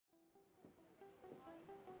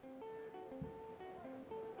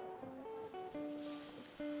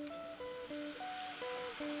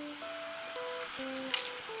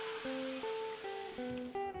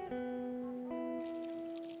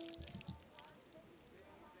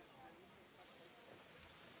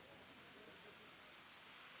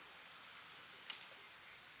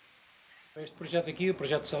Este projeto aqui, o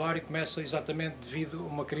projeto Salário, começa exatamente devido a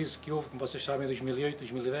uma crise que houve, como vocês sabem, em 2008,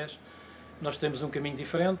 2010. Nós temos um caminho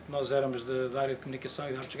diferente, nós éramos da área de comunicação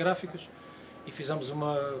e de artes gráficas e fizemos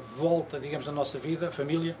uma volta, digamos, na nossa vida, a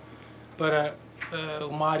família, para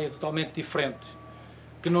uma área totalmente diferente,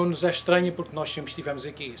 que não nos é estranha porque nós sempre estivemos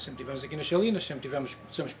aqui nas Salinas,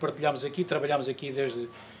 sempre partilhámos aqui, trabalhámos aqui desde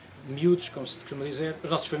miúdos, como se costuma dizer. As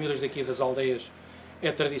nossas famílias daqui das aldeias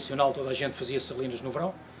é tradicional, toda a gente fazia salinas no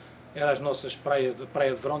verão, eram as nossas praia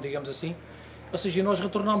de verão, digamos assim. Ou seja, nós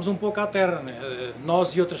retornámos um pouco à terra, né?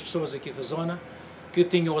 Nós e outras pessoas aqui da zona que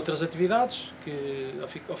tinham outras atividades, que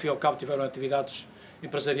ao fim e ao cabo tiveram atividades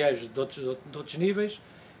empresariais de outros níveis,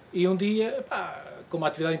 e um dia, como a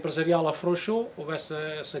atividade empresarial afrouxou, houve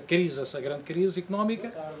essa grande crise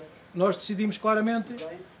económica, nós decidimos claramente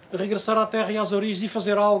regressar à terra e às origens e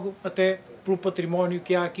fazer algo até pelo património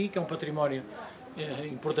que há aqui, que é um património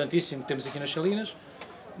importantíssimo que temos aqui nas Salinas.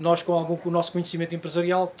 Nós, com o nosso conhecimento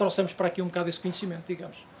empresarial, trouxemos para aqui um bocado esse conhecimento,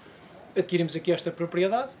 digamos. Adquirimos aqui esta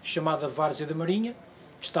propriedade, chamada Várzea da Marinha,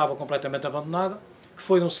 que estava completamente abandonada, que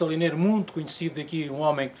foi de um salineiro muito conhecido daqui, um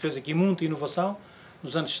homem que fez aqui muita inovação,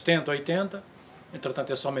 nos anos 70, 80,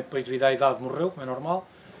 entretanto, esse homem, depois devido à idade, morreu, como é normal,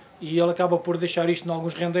 e ele acaba por deixar isto em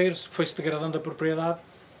alguns rendeiros, foi-se degradando a propriedade,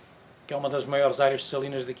 que é uma das maiores áreas de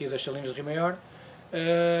salinas daqui, das Salinas de Rio Maior,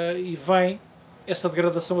 e vem essa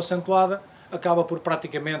degradação acentuada, acaba por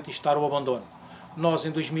praticamente estar o abandono. Nós,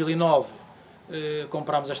 em 2009,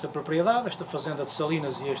 comprámos esta propriedade, esta fazenda de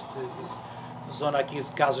salinas e esta zona aqui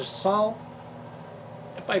de casas de sal,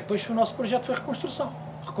 e depois o nosso projeto foi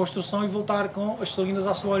reconstrução e voltar com as salinas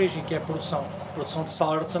à sua origem, que é a produção de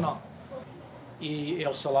sal artesanal. E é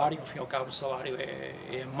o salário, ao fim e ao cabo o salário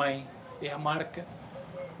é a mãe, é a marca,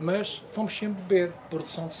 mas fomos sempre beber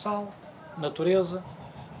produção de sal, natureza,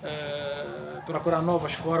 procurar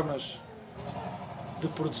novas formas de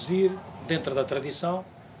produzir dentro da tradição.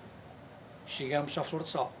 Chegamos à flor de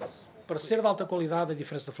sal. Para ser de alta qualidade, a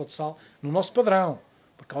diferença da flor de sal, no nosso padrão,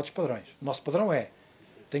 porque há outros padrões, o nosso padrão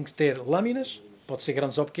tem que ter lâminas, pode ser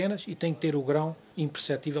grandes ou pequenas, e tem que ter o grão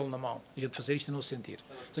imperceptível na mão. A gente fazer isto e não sentir.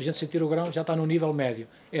 Se a gente sentir o grão, já está no nível médio.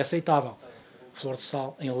 É aceitável. Flor de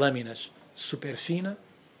sal em lâminas super fina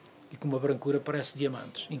e com uma brancura parece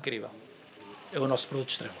diamantes. Incrível. É o nosso produto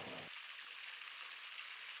extremo.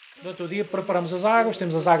 No outro dia preparamos as águas,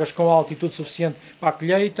 temos as águas com altitude suficiente para a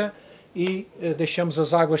colheita e deixamos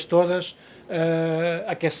as águas todas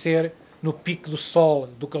aquecer no pico do sol,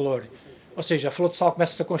 do calor. Ou seja, a flor de sal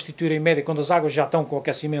começa-se a constituir em média quando as águas já estão com o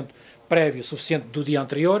aquecimento prévio suficiente do dia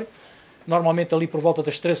anterior, normalmente ali por volta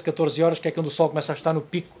das 13, 14 horas, que é quando o sol começa a estar no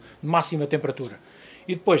pico de máxima temperatura.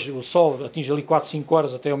 E depois o sol atinge ali 4, 5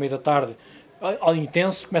 horas até ao meio da tarde,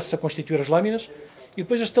 intenso, começa-se a constituir as lâminas, e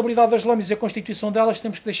depois a estabilidade das lâminas e a constituição delas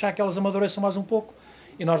temos que deixar que elas amadureçam mais um pouco,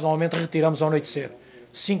 e nós normalmente retiramos ao anoitecer.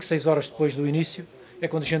 5, 6 horas depois do início é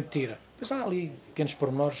quando a gente tira. Depois há ali pequenos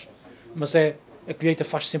pormenores, mas a colheita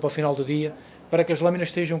faz-se sempre ao final do dia, para que as lâminas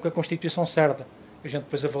estejam com a constituição certa. A gente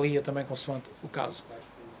depois avalia também consoante o caso.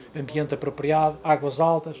 Ambiente apropriado, águas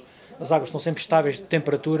altas, as águas estão sempre estáveis de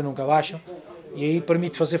temperatura, nunca baixam, e aí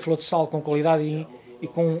permite fazer flor de sal com qualidade e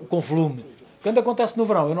com volume. Quando acontece no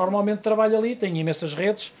verão, eu normalmente trabalho ali, tenho imensas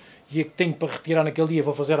redes, e tenho para retirar naquele dia,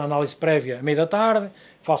 vou fazer a análise prévia à meia da tarde,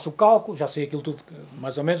 faço o cálculo, já sei aquilo tudo,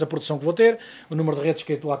 mais ou menos, a produção que vou ter, o número de redes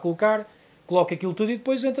que hei de lá colocar, coloco aquilo tudo e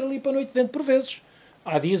depois entro ali para a noite dentro por vezes.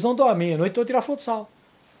 Há dias onde à meia-noite estou a tirar flor de sal.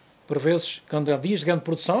 Por vezes, quando há dias de grande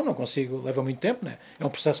produção, não consigo, leva muito tempo, né? É um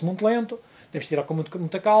processo muito lento, temos de tirar com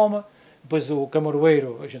muita calma. Depois o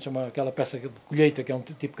camaroeiro, a gente chama aquela peça de colheita, que é um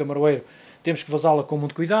tipo de camaroeiro, temos que vazá-la com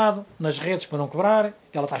muito cuidado, nas redes para não quebrar,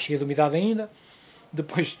 que ela está cheia de umidade ainda.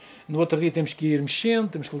 Depois, no outro dia, temos que ir mexendo,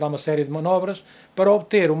 temos que lhe dar uma série de manobras para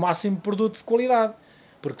obter o máximo de produto de qualidade.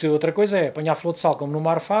 Porque outra coisa é apanhar flor de sal, como no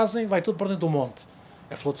mar fazem, vai tudo para dentro do monte.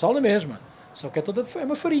 A flor de sal é a mesma, só que é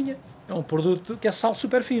uma farinha. É um produto que é sal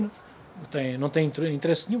super fino. Não tem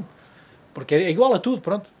interesse nenhum. Porque é igual a tudo,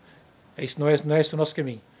 pronto. Isso não é esse o nosso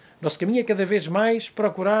caminho. O nosso caminho é cada vez mais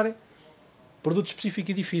procurar produto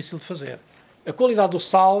específico e difícil de fazer. A qualidade do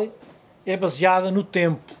sal é baseada no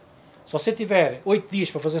tempo. Se você tiver 8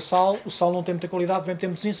 dias para fazer sal, o sal não tem muita qualidade, vem ter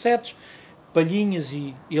muitos insetos, palhinhas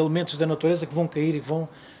e elementos da natureza que vão cair e vão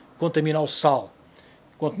contaminar o sal.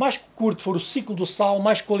 Quanto mais curto for o ciclo do sal,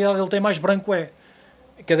 mais qualidade ele tem, mais branco é.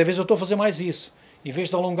 Cada vez eu estou a fazer mais isso. Em vez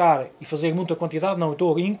de alongar e fazer muita quantidade, não, eu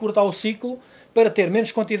estou a encurtar o ciclo para ter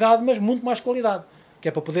menos quantidade, mas muito mais qualidade, que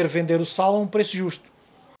é para poder vender o sal a um preço justo.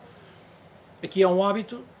 Aqui é um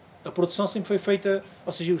hábito, a produção sempre foi feita,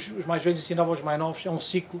 ou seja, os mais velhos ensinavam aos mais novos, é um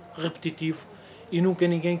ciclo repetitivo e nunca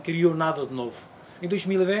ninguém criou nada de novo. Em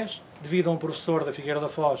 2010, devido a um professor da Figueira da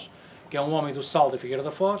Foz, que é um homem do sal da Figueira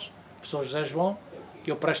da Foz, o professor José João,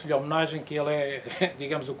 que eu presto-lhe homenagem, que ele é,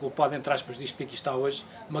 digamos, o culpado, entre aspas, disto que aqui está hoje,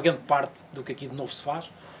 uma grande parte do que aqui de novo se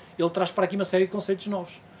faz. Ele traz para aqui uma série de conceitos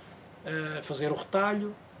novos. Fazer o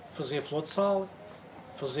retalho, fazer flor de sal,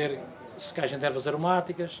 fazer secagem de ervas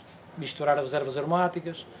aromáticas, misturar as ervas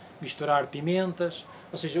aromáticas, misturar pimentas,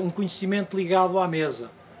 ou seja, um conhecimento ligado à mesa,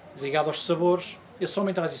 ligado aos sabores. Esse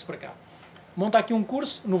homem traz isso para cá. Monta aqui um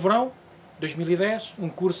curso, no verão, 2010, um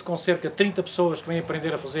curso com cerca de 30 pessoas que vêm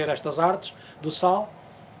aprender a fazer estas artes do sal,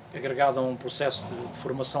 agregado a um processo de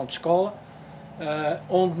formação de escola,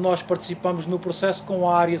 onde nós participamos no processo com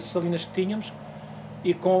a área de salinas que tínhamos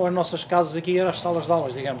e com as nossas casas aqui, as salas de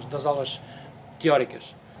aulas, digamos, das aulas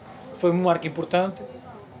teóricas. Foi um marco importante,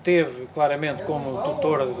 teve claramente como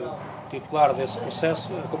titular desse processo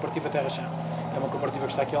a Cooperativa Terra Chão. É uma cooperativa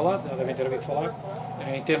que está aqui ao lado, já devem ter ouvido falar.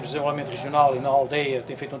 Em termos de desenvolvimento regional e na aldeia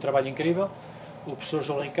tem feito um trabalho incrível. O professor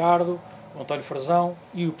João Ricardo, o António Frazão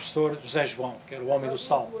e o professor José João, que era o homem do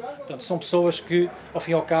sal. Portanto, são pessoas que, ao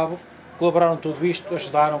fim e ao cabo, colaboraram tudo isto,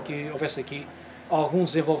 ajudaram que houvesse aqui algum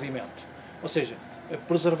desenvolvimento. Ou seja,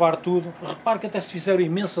 preservar tudo. Repare que até se fizeram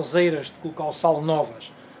imensas eiras de colocar o sal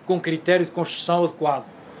novas, com critério de construção adequado.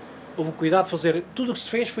 Houve cuidado de fazer, tudo o que se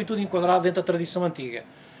fez foi tudo enquadrado dentro da tradição antiga.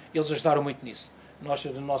 Eles ajudaram muito nisso. Nós,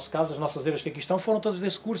 no nosso caso, as nossas eiras que aqui estão foram todas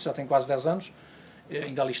desse curso, já tem quase 10 anos,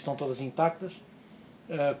 ainda ali estão todas intactas,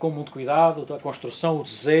 com muito cuidado, a construção, o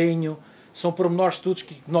desenho, são pormenores de estudos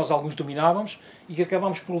que nós alguns dominávamos e que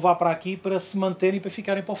acabámos por levar para aqui para se manterem e para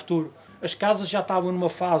ficarem para o futuro. As casas já estavam numa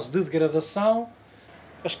fase de degradação,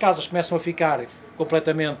 as casas começam a ficar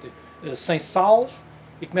completamente sem sal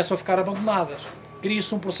e começam a ficar abandonadas.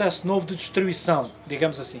 Cria-se um processo novo de destruição,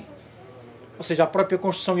 digamos assim. Ou seja, a própria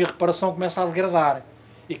construção e a reparação começa a degradar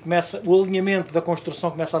e o alinhamento da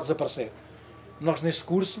construção começa a desaparecer. Nós, nesse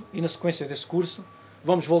curso e na sequência desse curso,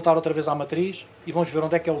 vamos voltar outra vez à matriz e vamos ver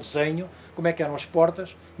onde é que é o desenho, como é que eram as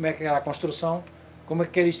portas, como é que era a construção, como é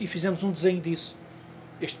que era isto, e fizemos um desenho disso.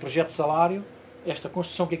 Este projeto de salário, esta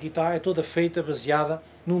construção que aqui está, é toda feita baseada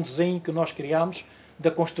num desenho que nós criámos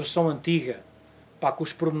da construção antiga, com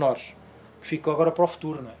os pormenores, que ficou agora para o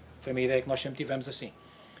futuro, não é? Foi uma ideia que nós sempre tivemos assim.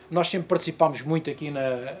 Nós sempre participámos muito aqui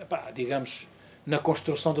digamos, na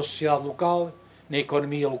construção da sociedade local, na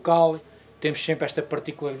economia local, temos sempre esta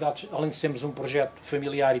particularidade, além de sermos um projeto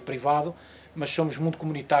familiar e privado, mas somos muito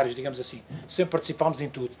comunitários, digamos assim. Sempre participámos em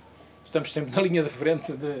tudo. Estamos sempre na linha de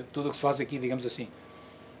frente de tudo o que se faz aqui, digamos assim.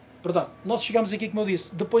 Portanto, nós chegamos aqui, como eu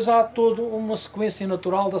disse, depois há toda uma sequência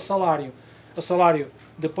natural da Salarium. A Salarium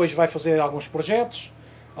depois vai fazer alguns projetos,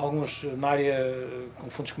 alguns na área com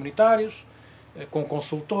fundos comunitários, com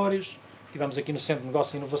consultores, tivemos aqui no Centro de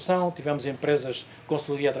Negócio e Inovação, tivemos empresas de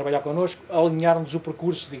consultoria a trabalhar connosco, a alinhar-nos o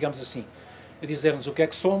percurso, digamos assim, a dizer-nos o que é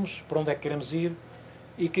que somos, para onde é que queremos ir,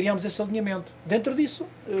 e criámos esse alinhamento. Dentro disso,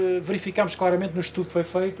 verificámos claramente no estudo que foi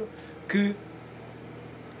feito que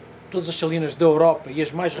todas as salinas da Europa e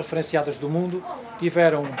as mais referenciadas do mundo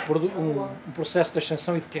tiveram um processo de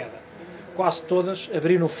ascensão e de queda. Quase todas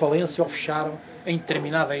abriram falência ou fecharam em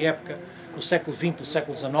determinada época, no século XX, no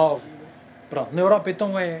século XIX. Pronto, na Europa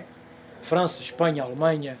então é França, Espanha,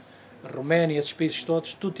 Alemanha, Roménia, esses países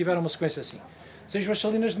todos, tudo tiveram uma sequência assim. Sejam as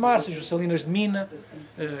salinas de mar, sejam as salinas de mina,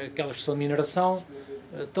 aquelas que são de mineração,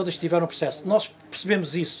 todas tiveram processo. Nós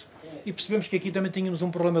percebemos isso e percebemos que aqui também tínhamos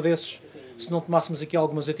um problema desses se não tomássemos aqui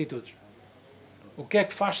algumas atitudes. O que é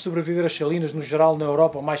que faz sobreviver as salinas, no geral, na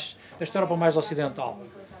Europa, nesta Europa mais ocidental?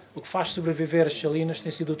 O que faz sobreviver as salinas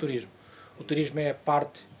tem sido o turismo. O turismo é a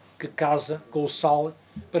parte que casa com o sal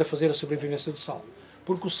para fazer a sobrevivência do sal.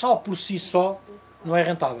 Porque o sal por si só não é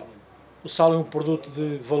rentável. O sal é um produto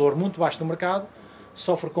de valor muito baixo no mercado,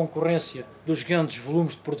 sofre concorrência dos grandes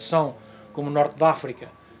volumes de produção, como o norte da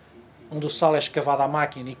África, onde o sal é escavado à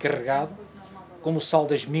máquina e carregado, como o sal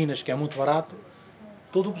das minas, que é muito barato.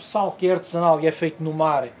 Todo o sal que é artesanal e é feito no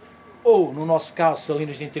mar, ou, no nosso caso,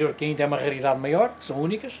 salinas de interior, que ainda é uma raridade maior, que são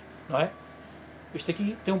únicas, não é? Este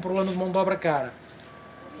aqui tem um problema de mão de obra cara.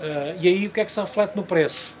 E aí o que é que se reflete no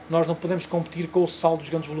preço? Nós não podemos competir com o sal dos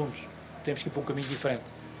grandes volumes. Temos que ir para um caminho diferente.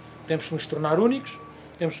 Temos que nos tornar únicos,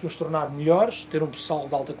 temos que nos tornar melhores, ter um sal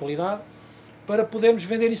de alta qualidade, para podermos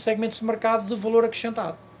vender em segmentos de mercado de valor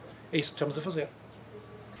acrescentado. É isso que estamos a fazer.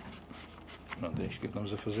 Pronto, é isto que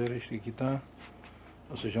estamos a fazer. Isto aqui está,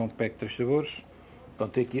 ou seja, é um pack de 3 sabores.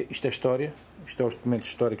 Pronto, aqui, isto é a história, isto é os documentos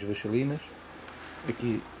históricos das salinas.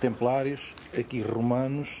 Aqui templários, aqui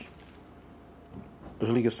romanos, as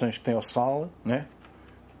ligações que tem ao sal, né?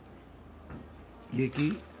 E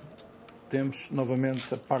aqui temos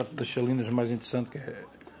novamente a parte das salinas mais interessante,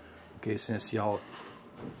 que é essencial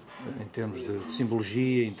em termos de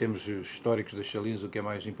simbologia, em termos históricos das salinas, o que é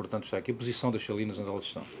mais importante está aqui, a posição das salinas onde elas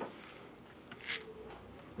estão.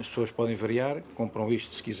 As pessoas podem variar, compram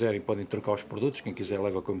isto se quiserem, podem trocar os produtos, quem quiser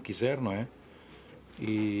leva como quiser, não é?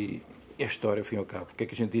 E é a história, ao fim e ao cabo. O que é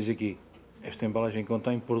que a gente diz aqui? Esta embalagem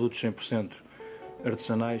contém produtos 100%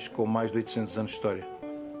 artesanais com mais de 800 anos de história.